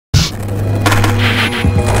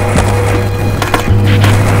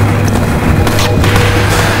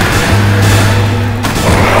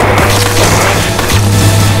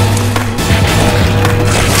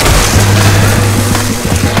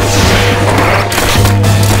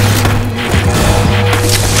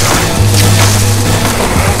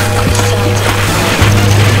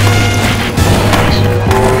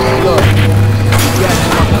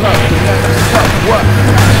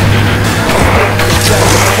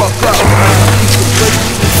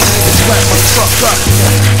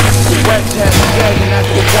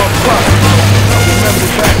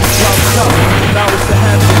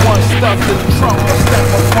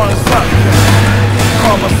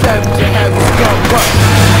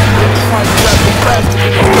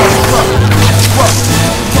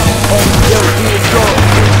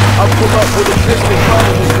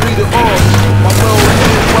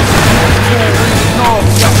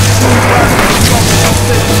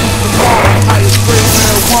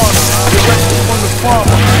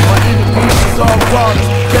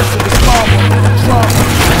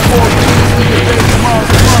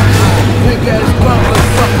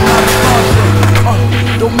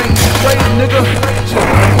nigga.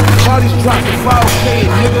 Bodies dropping 5K,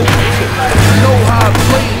 nigga. You know how I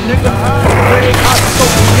play it, nigga. Red hot, so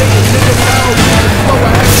created, nigga. Now I'm moving slow,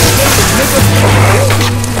 I have to get it, nigga.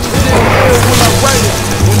 Still ill when I write it.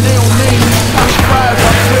 When they don't name me top 5,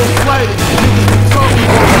 I feel flighted. Niggas talking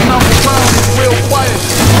about when I'm around, it's real quiet.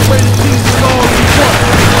 Pray to Jesus all you want.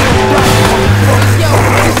 Yo,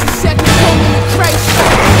 this is the second coming of Christ.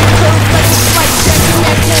 First like a flight, second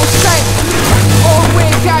neck on sight. All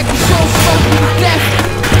red guy can show smoking to death.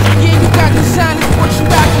 Yeah, you got designers, but you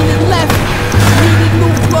rocking it left. Need a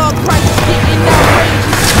new blood, price is getting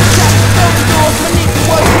outrageous. Shot the third doors, my nigga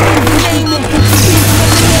wasn't even naming. He's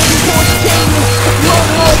eliminated horse Cayman. Long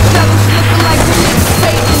haul sellers looking like the nigga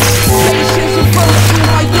Payton. Patience and virtue,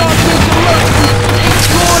 my dog is a mercy. It's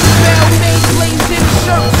going to bell, made blazing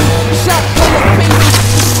shirts. Shot full of papers,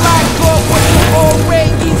 slide guard with the all red,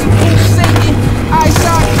 easy boost Satan. Eyes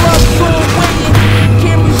on gloves, all waiting.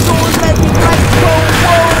 Cameras on, let me light go,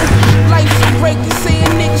 whoa. Life's a breaking,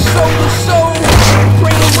 saying niggas soul to soul.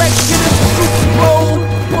 Praying wreck, get us a Super Bowl.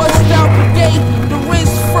 Bust out brigade, the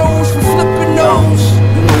wrist froze from flipping those.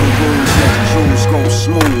 You know the rules, let the jewels go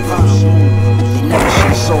smooth. They never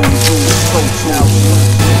should've sold the jewels, pro tools.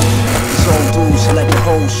 It's all dudes, let the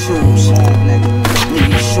whole shoes. Nigga,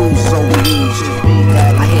 your shoes is overused.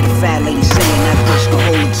 I hear the fat lady saying that bitch can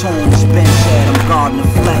hold the tunes. Ben said I'm guarding the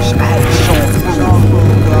flesh, I had to show him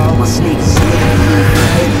through. My sneakers literally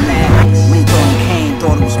hidden that. Linked on the cane,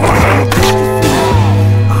 thought it was possible to bitch defeat.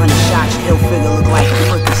 100 shots, your ill figure look like a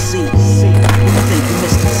fricassee. You think you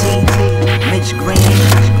missed the T? Mitch Green,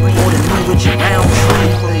 or the new Richard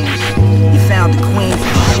Roundtree. You found the queen,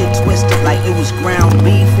 shit twisted like it was ground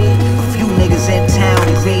beef. A few niggas in town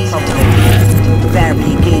agreed.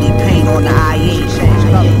 Variegated paint on the IE.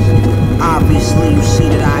 Obviously you see